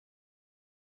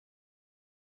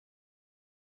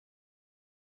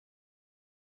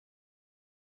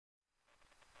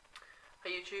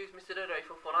Hey YouTube, Mr.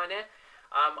 Dodo849 here.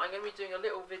 I'm going to be doing a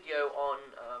little video on,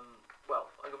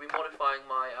 I'm going to be modifying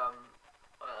my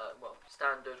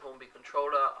standard Hornby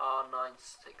controller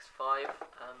R965.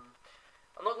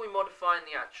 I'm not going to be modifying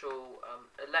the actual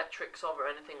electrics of it or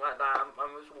anything like that. What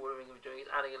I'm going to be doing is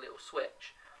adding a little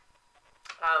switch.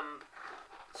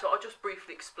 So I'll just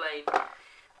briefly explain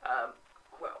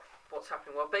what's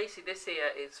happening. Well, basically this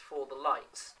here is for the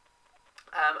lights.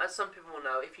 As some people will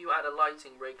know, if you add a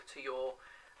lighting rig to your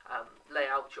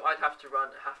layout, I'd have to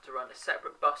run a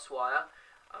separate bus wire,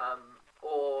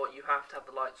 or you have to have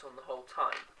the lights on the whole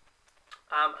time.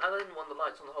 I didn't want the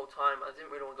lights on the whole time. I didn't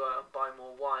really want to go out and buy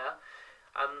more wire.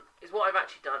 Is what I've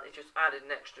actually done is just added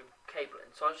an extra cable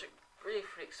in. So I'll just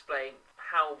briefly explain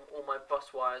how all my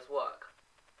bus wires work.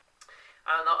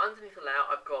 Now underneath the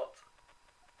layout, I've got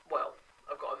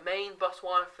a main bus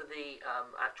wire for the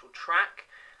actual track.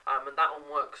 And that one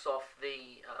works off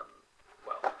the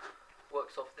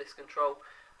this control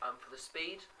for the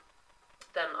speed.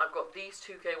 Then I've got these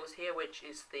two cables here, which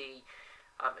is the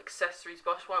accessories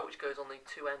bus wire, which goes on the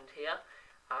two end here.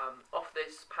 Off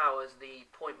this powers the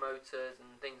point motors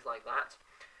and things like that.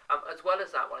 As well as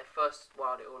that, when I first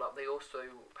wired it all up, they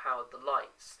also powered the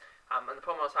lights. And the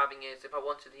problem I was having is if I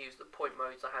wanted to use the point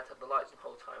modes, I had to have the lights on the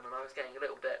whole time, and I was getting a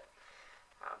little bit.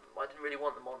 I didn't really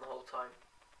want them on the whole time.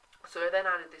 So I then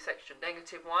added this extra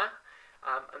negative wire,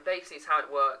 and basically how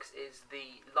it works is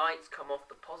the lights come off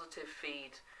the positive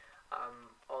feed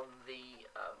on the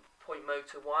point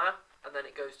motor wire, and then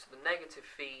it goes to the negative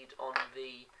feed on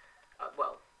the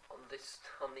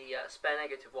spare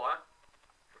negative wire.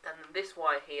 And then this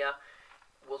wire here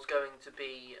was going to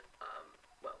be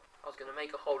I was going to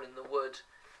make a hole in the wood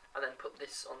and then put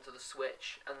this onto the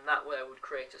switch, and that way I would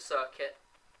create a circuit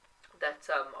that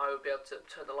I would be able to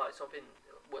turn the lights off in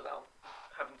without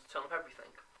having to turn off everything.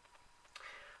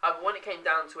 When it came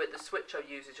down to it, the switch I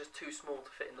used is just too small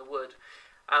to fit in the wood.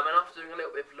 And after doing a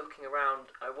little bit of looking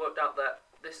around, I worked out that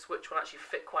this switch will actually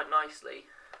fit quite nicely,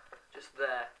 just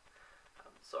there.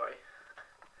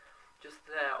 Just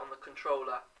there on the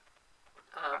controller.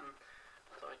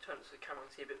 Sorry, turn it so the camera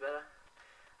can see a bit better.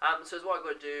 So what I've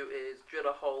got to do is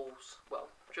drill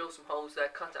some holes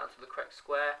there, cut it out to the correct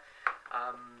square.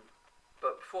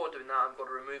 But before doing that, I've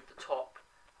got to remove the top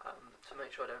to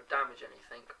make sure I don't damage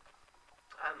anything.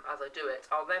 As I do it,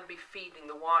 I'll then be feeding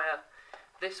the wire,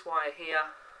 this wire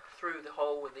here, through the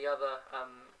hole with the other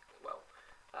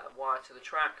wire to the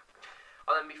track.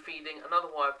 I'll then be feeding another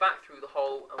wire back through the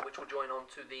hole, which will join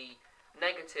onto the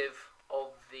negative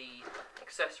of the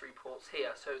accessory ports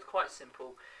here. So it's quite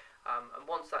simple. And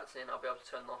once that's in, I'll be able to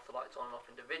turn off the lights on and off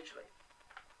individually.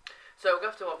 So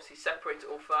we'll have to obviously separate it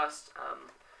all first.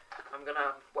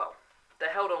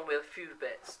 They're held on with a few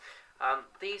bits.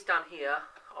 These down here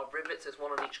are rivets. There's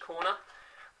one on each corner.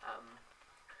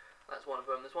 That's one of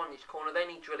them. There's one on each corner. They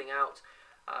need drilling out.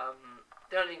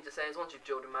 The only thing to say is once you've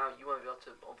drilled them out, you won't be able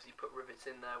to obviously put rivets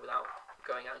in there without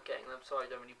going out and getting them, so I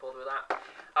don't really bother with that.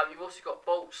 You've also got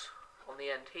bolts on the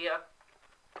end here.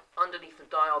 Underneath the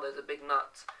dial there's a big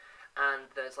nut, and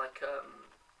there's like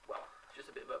just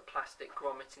a bit of a plastic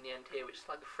grommet in the end here, which is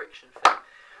like a friction thing.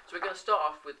 So we're going to start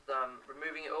off with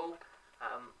removing it all.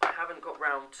 I haven't got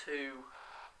round to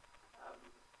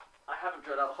I haven't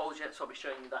drilled out the holes yet, so I'll be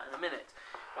showing you that in a minute.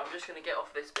 But I'm just going to get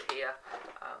off this bit here.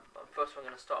 First I'm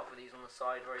going to start off with these on the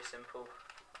side, very simple.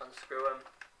 Unscrew them.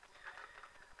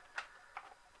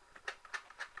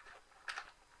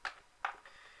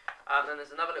 Then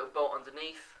there's another little bolt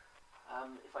underneath.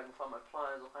 If I can find my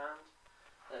pliers offhand.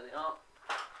 There they are.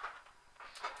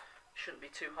 Shouldn't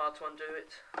be too hard to undo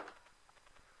it.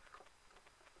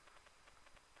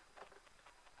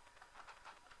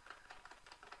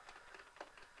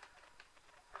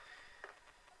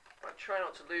 I try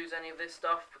not to lose any of this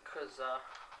stuff because,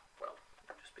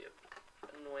 it'll just be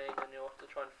annoying and you'll have to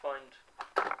try and find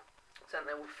something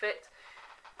that will fit.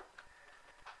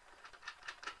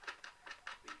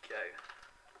 There we go.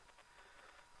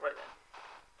 Right then.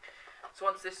 So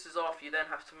once this is off, you then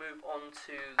have to move on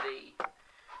to the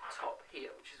top here,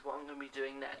 which is what I'm going to be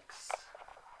doing next.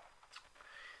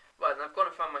 Right, and I've gone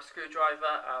and found my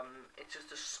screwdriver. It's just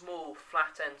a small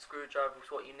flat end screwdriver is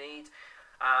what you need.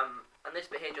 And this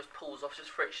bit here just pulls off, just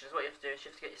friction. So what you have to do is you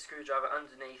have to get your screwdriver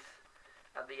underneath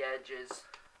at the edges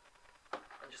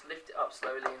and just lift it up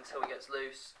slowly until it gets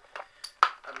loose.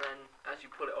 And then as you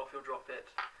pull it off, you'll drop it.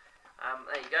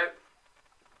 There you go.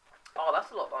 Oh, that's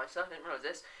a lot nicer. I didn't realise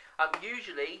this.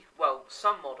 Usually,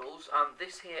 some models,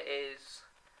 this here is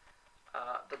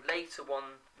the later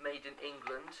one made in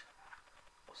England.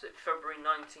 What's it? February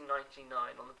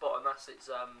 1999. On the bottom, that's its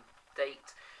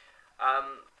date.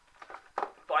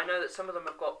 But I know that some of them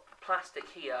have got plastic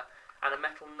here and a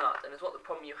metal nut, and it's what the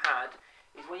problem you had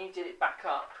is when you did it back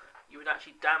up, you would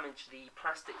actually damage the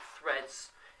plastic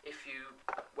threads if you,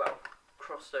 well,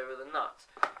 crossed over the nut.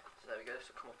 So there we go, this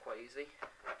will come off quite easy.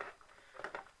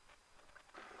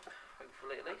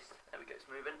 Hopefully at least. There we go, it's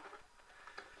moving.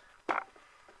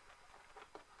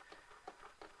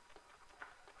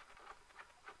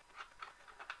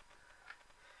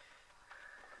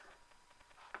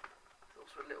 There's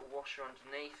also a little washer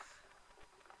underneath.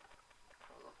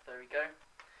 Oh, there we go.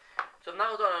 So I've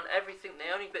now done on everything. The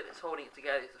only bit that's holding it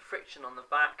together is the friction on the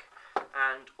back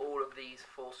and all of these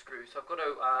 4 screws. So I've got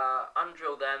to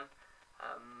undrill them,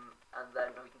 and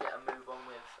then we can get a move on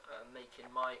with making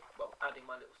my, well, adding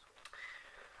my little.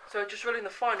 So just drilling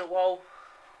the final hole.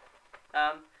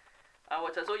 And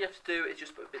what it does, all you have to do is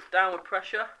just put a bit of downward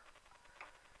pressure.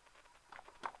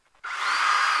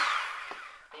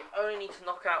 And you only need to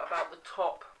knock out about the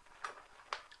top.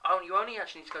 You only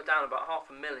actually need to go down about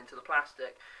 1/2 a mil into the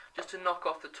plastic, just to knock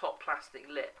off the top plastic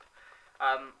lip,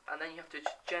 and then you have to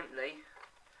just gently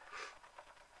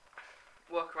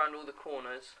work around all the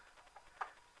corners.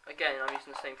 Again, I'm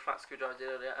using the same flat screwdriver I did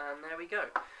earlier, and there we go.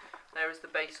 There is the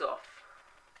base off.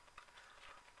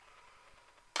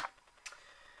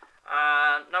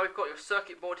 And now we've got your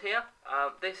circuit board here.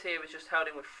 This here is just held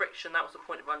in with friction. That was the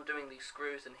point of undoing these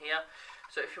screws in here.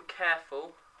 So if you're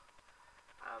careful,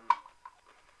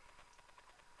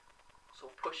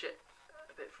 sort of push it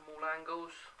a bit from all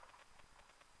angles.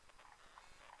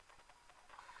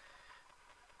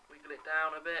 Wiggle it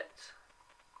down a bit.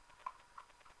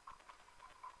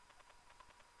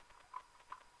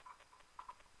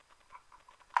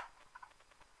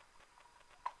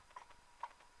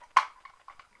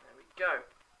 There we go.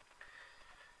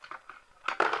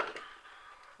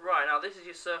 Right, now this is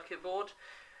your circuit board.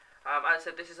 As I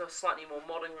said, this is a slightly more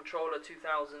modern controller,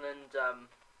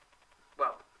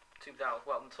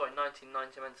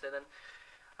 1990 I meant to say then.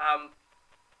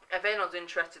 If anyone's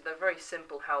interested, they're very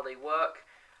simple how they work.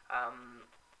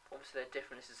 Obviously they're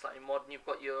different, this is slightly modern. You've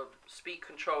got your speed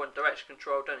control and direction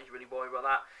control, don't need to really worry about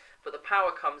that. But the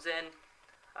power comes in,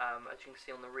 as you can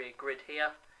see on the rear grid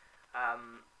here,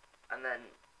 and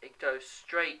then it goes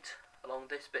straight along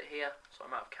this bit here. Sorry,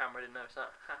 I'm out of camera, I didn't notice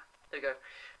that. There we go.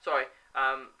 Sorry.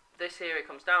 This here, it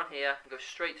comes down here and goes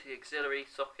straight to the auxiliary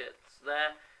sockets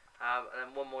there. And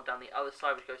then one more down the other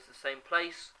side which goes to the same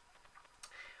place.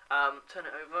 Turn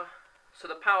it over. So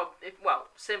the power, well,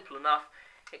 simple enough.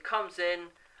 It comes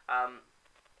in,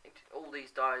 all these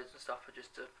diodes and stuff are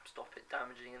just to stop it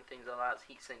damaging and things like that. It's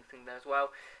heatsink thing there as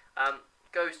well.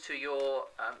 Goes to your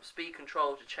speed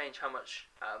control to change how much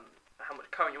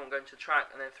current you want going to the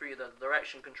track, and then through the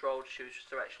direction control to choose your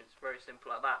direction. It's very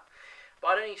simple like that. But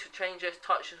I don't need to change this,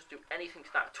 touch this, do anything to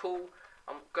that at all.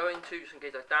 I'm going to, just in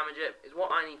case I damage it, is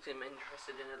what I need to be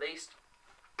interested in at least,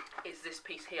 is this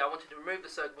piece here. I wanted to remove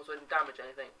the circuit board so I didn't damage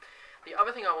anything. The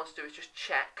other thing I want to do is just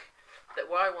check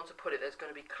that where I want to put it there's going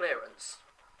to be clearance.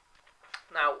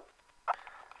 Now,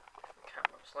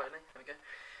 camera up slightly, there we go.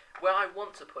 Where I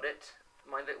want to put it,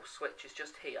 my little switch is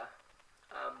just here.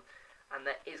 And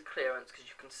there is clearance,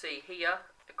 because you can see here,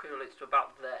 equivalent to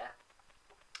about there.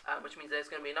 Which means there's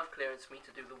going to be enough clearance for me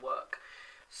to do the work.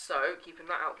 So, keeping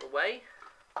that out of the way,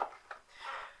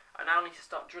 I now need to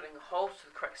start drilling the holes to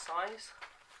the correct size.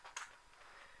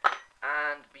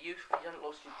 And beautifully, you haven't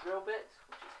lost your drill bit,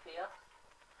 which is here.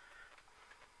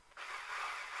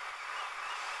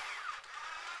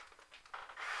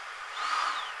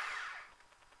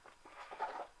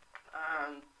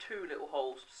 And 2 little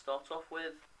holes to start off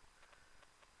with.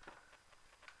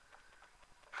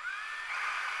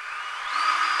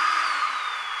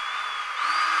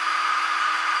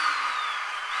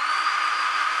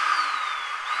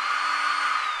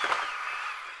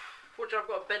 I've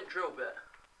got a bent drill bit,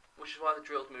 which is why the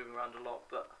drill's moving around a lot,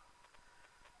 but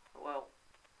well,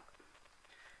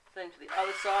 same to the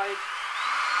other side.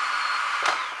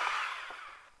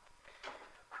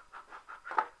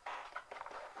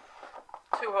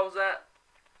 Two holes there.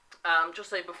 Just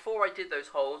say before I did those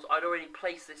holes, I'd already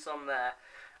placed this on there,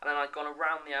 and then I'd gone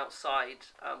around the outside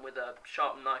with a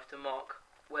sharp knife to mark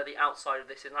where the outside of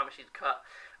this is and how much you'd cut.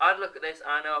 I'd look at this and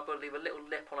I know I've got to leave a little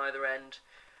lip on either end.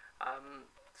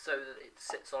 So that it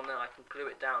sits on there, I can glue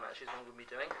it down, actually, is what I'm going to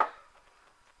be doing.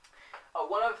 Oh,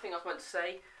 one other thing I was meant to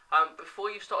say,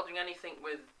 before you start doing anything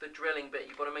with the drilling bit,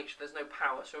 you've got to make sure there's no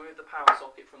power, so remove the power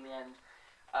socket from the end,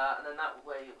 and then that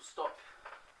way it will stop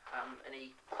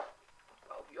any,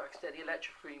 well, you accidentally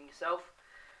electrocuting yourself.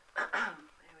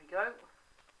 Here we go.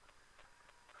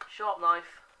 Sharp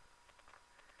knife.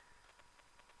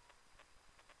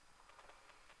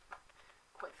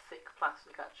 Quite thick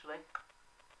plastic, actually.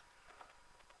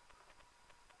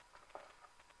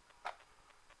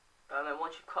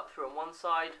 once you've cut through on one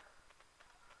side,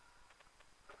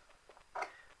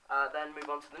 then move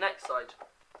on to the next side.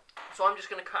 So I'm just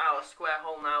going to cut out a square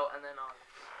hole now, and then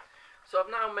so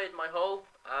I've now made my hole,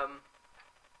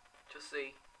 just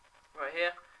see right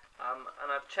here, and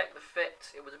I've checked the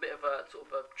fit. It was a bit of a sort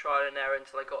of a trial and error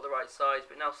until I got the right size,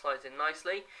 but it now slides in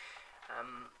nicely.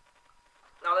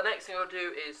 Now the next thing I'll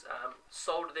do is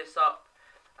solder this up,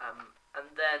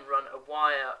 and then run a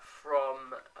wire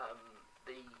from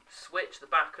the switch, the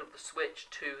back of the switch,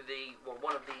 to the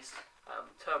one of these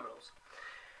terminals.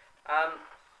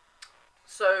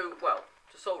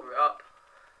 To solder it up,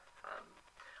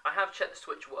 I have checked the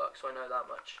switch works, so I know that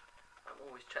much.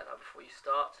 Always check that before you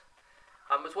start.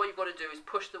 As what you've got to do is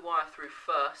push the wire through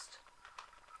first,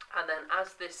 and then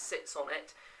as this sits on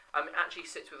it, it actually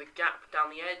sits with a gap down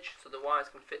the edge, so the wires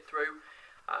can fit through.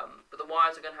 But the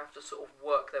wires are going to have to sort of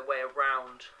work their way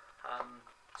around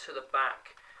to the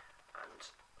back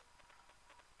and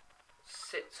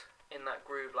sit in that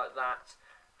groove like that.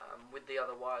 With the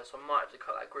other wires, so I might have to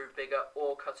cut that groove bigger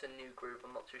or cut a new groove.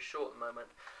 I'm not too sure at the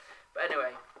moment, but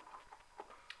anyway,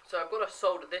 so I've got to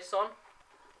solder this on.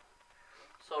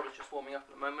 Solder's just warming up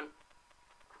at the moment,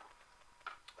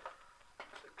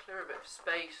 so clear a bit of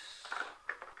space.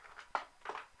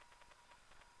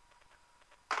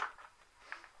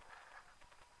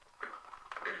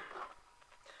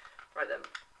 Right then,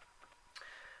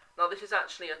 now this is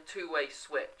actually a two-way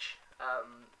switch.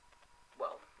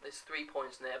 Well, there's 3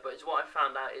 points in there, but what I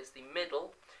found out is the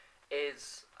middle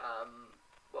is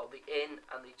well, the in,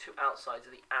 and the two outsides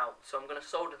are the out. So I'm going to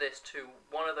solder this to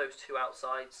one of those two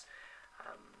outsides.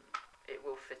 It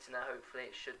will fit in there, hopefully.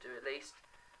 It should do at least.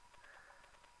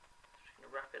 Just going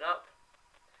to wrap it up,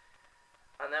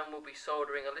 and then we'll be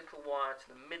soldering a little wire to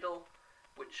the middle,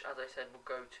 which, as I said, will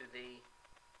go to the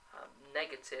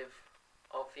negative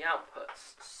of the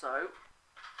outputs. So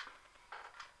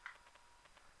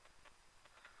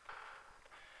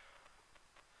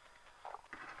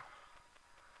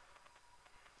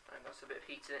a bit of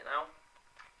heat in it now,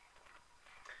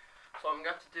 so I'm going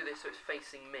to have to do this so it's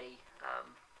facing me,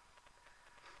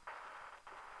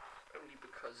 only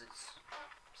because it's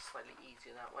slightly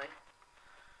easier that way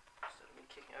instead of me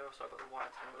kicking it over. So I've got the wire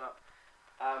tangled up.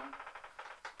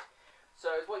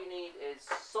 So what you need is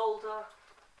solder,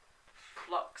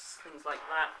 flux, things like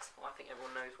that. Well, I think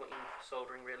everyone knows what you need for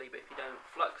soldering really, but if you don't,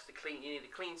 flux to clean, you need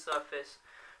a clean surface,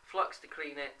 flux to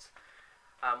clean it.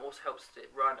 Also helps it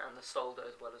run, and the solder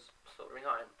as well as soldering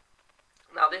iron.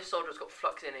 Now this solder's got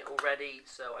flux in it already,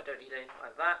 so I don't need anything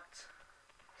like that.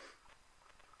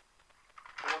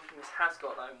 The one thing this has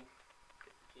got that I'm going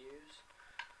to use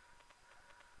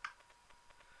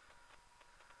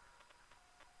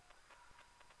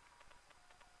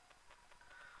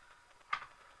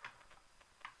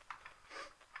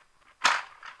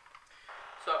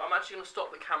so I'm actually going to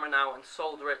stop the camera now and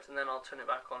solder it, and then I'll turn it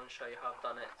back on and show you how I've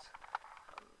done it.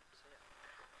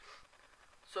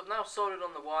 So I've now soldered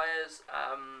on the wires.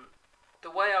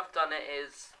 The way I've done it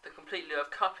is I've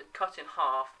cut in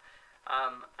half,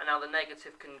 and now the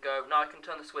negative can go. Now I can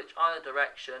turn the switch either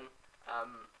direction,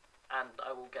 and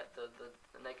I will get the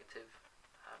negative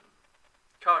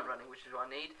current running, which is what I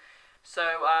need.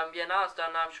 So yeah, now it's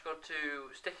done. Now I've just got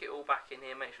to stick it all back in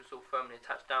here, make sure it's all firmly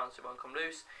attached down so it won't come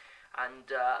loose, and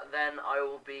then I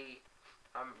will be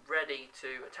ready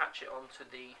to attach it onto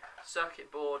the circuit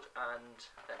board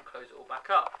and then close it all back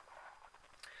up.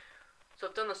 So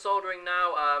I've done the soldering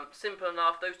now, simple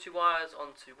enough. Those two wires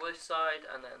onto this side,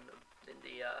 and then in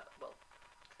the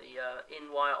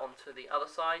in wire onto the other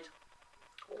side,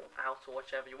 or out, or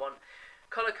whichever you want.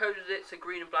 Colour coded it so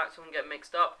green and black so it doesn't get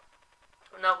mixed up.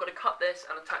 Now I've got to cut this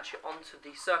and attach it onto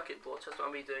the circuit board, so that's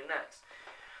what I'm going to be doing next.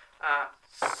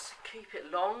 Keep it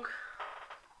long.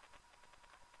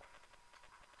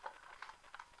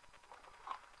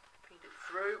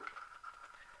 Through.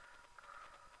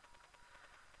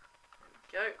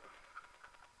 There we go.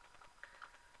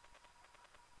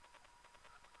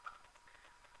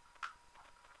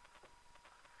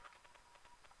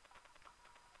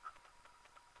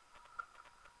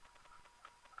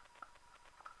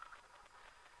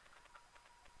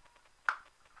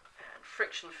 And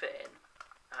friction fit in.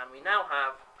 And we now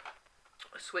have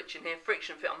a switch in here.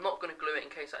 Friction fit. I'm not going to glue it in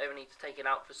case I ever need to take it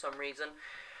out for some reason.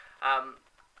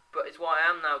 But it's what I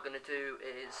am now going to do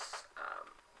is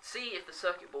see if the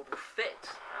circuit board will fit,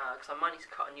 because I might need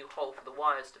to cut a new hole for the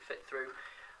wires to fit through.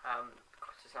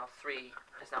 Because there's now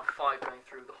 5 going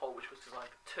through the hole which was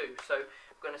designed for 2. So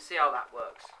we're going to see how that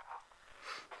works.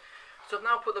 So I've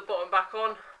now put the bottom back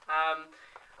on.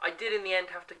 I did in the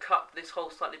end have to cut this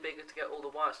hole slightly bigger to get all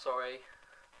the wires. Sorry,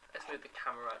 let's move the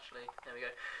camera actually. There we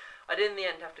go. I did in the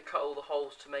end have to cut all the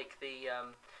holes to make the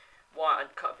wire,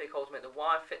 and cut a big hole to make the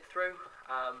wire fit through.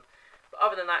 But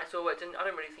other than that, it's all worked. I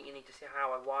don't really think you need to see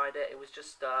how I wired it. It was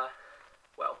just,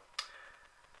 well,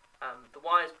 the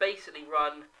wires basically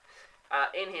run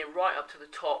in here right up to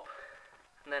the top,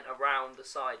 and then around the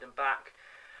side and back.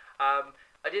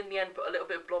 I did in the end put a little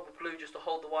bit of blob of glue just to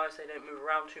hold the wires so they don't move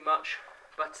around too much.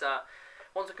 But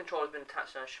once the controller has been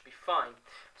attached now, it should be fine.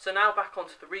 So now back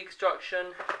onto the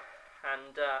reconstruction,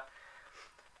 and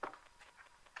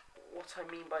what I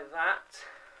mean by that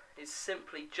is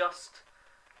simply just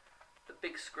the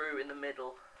big screw in the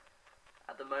middle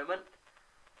at the moment.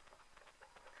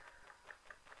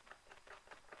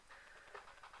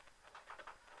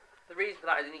 The reason for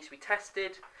that is it needs to be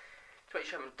tested to make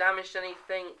sure I haven't damaged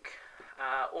anything.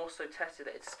 Also tested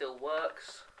that it still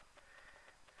works.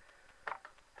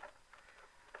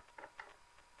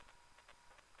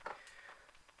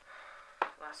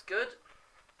 That's good.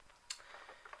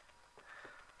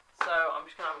 So I'm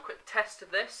just going to have a quick test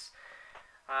of this.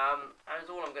 And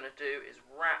all I'm going to do is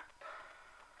wrap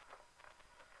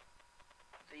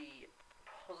the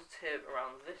positive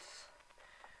around this.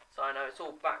 So I know it's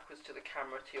all backwards to the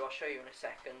camera too. I'll show you in a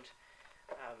second.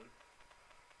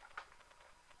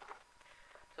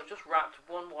 So I've just wrapped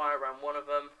one wire around one of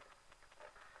them.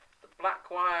 The black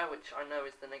wire, which I know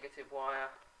is the negative wire,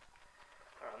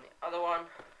 around the other one.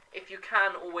 If you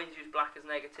can, always use black as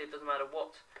negative. Doesn't matter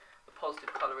what the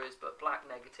positive colour is, but black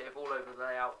negative all over the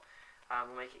layout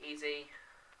will make it easy.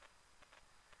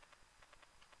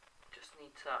 Just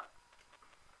need to...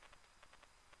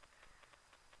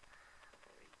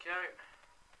 There we go.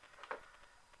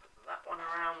 Put that one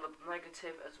around the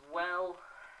negative as well.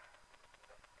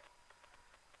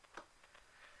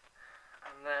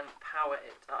 And then power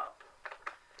it up.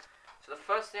 So the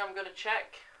first thing I'm going to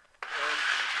check is,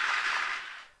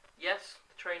 yes,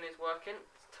 the train is working.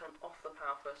 Let's turn off the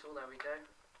power first of all, there we go.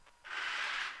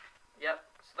 Yep,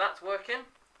 so that's working.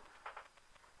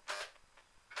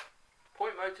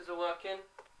 Point motors are working,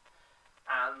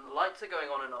 and the lights are going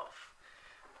on and off.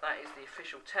 That is the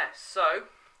official test.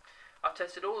 So, I've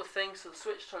tested all the things, so the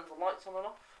switch turns the lights on and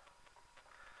off.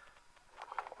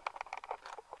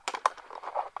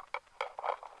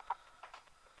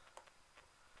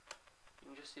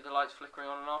 See the lights flickering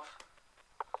on and off.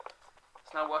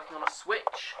 It's now working on a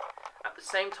switch. At the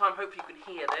same time, hopefully you can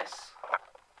hear this.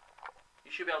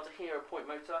 You should be able to hear a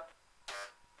point motor.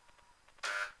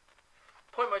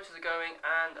 Point motors are going,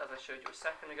 and as I showed you a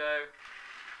second ago,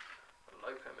 the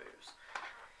loco moves.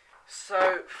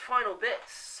 So, final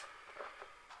bits.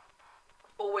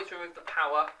 Always remove the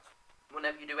power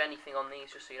whenever you do anything on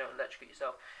these, just so you don't electrocute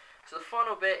yourself. So the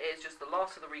final bit is just the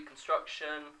last of the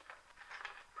reconstruction.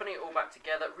 Putting it all back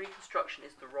together. Reconstruction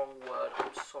is the wrong word.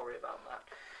 I'm sorry about that.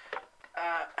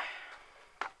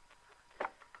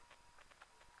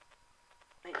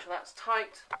 Make sure that's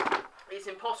tight. It's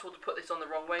impossible to put this on the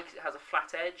wrong way because it has a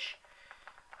flat edge.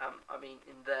 I mean,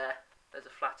 in there's a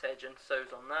flat edge, and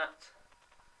so's on that.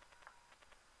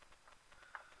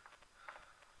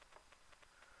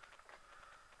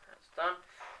 That's done.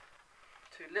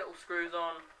 2 little screws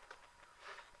on.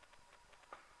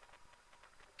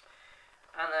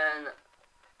 And then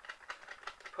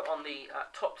put on the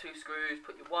top 2 screws,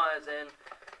 put your wires in,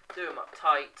 do them up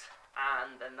tight,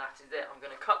 and then that is it. I'm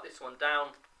going to cut this one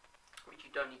down, which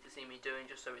you don't need to see me doing,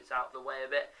 just so it's out of the way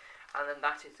a bit, and then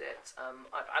that is it.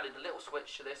 I've added a little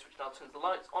switch to this, which now turns the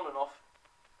lights on and off,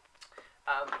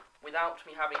 without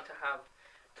me having to have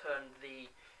turned the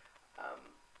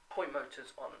point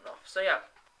motors on and off. So yeah,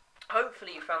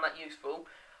 hopefully you found that useful.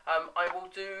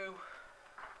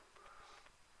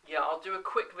 I'll do a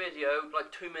quick video,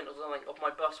 like 2 minutes or something, of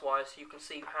my bus wires, so you can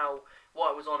see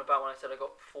what I was on about when I said I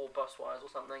got 4 bus wires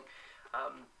or something.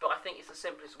 But I think it's the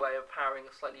simplest way of powering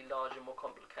a slightly larger, more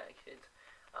complicated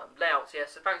layouts. Yeah,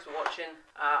 so thanks for watching.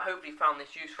 Hopefully you found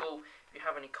this useful. If you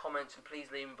have any comments,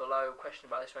 please leave them below, question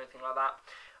about this or anything like that.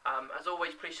 As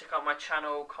always, please check out my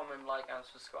channel, comment, like, and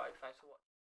subscribe. Thanks for watching.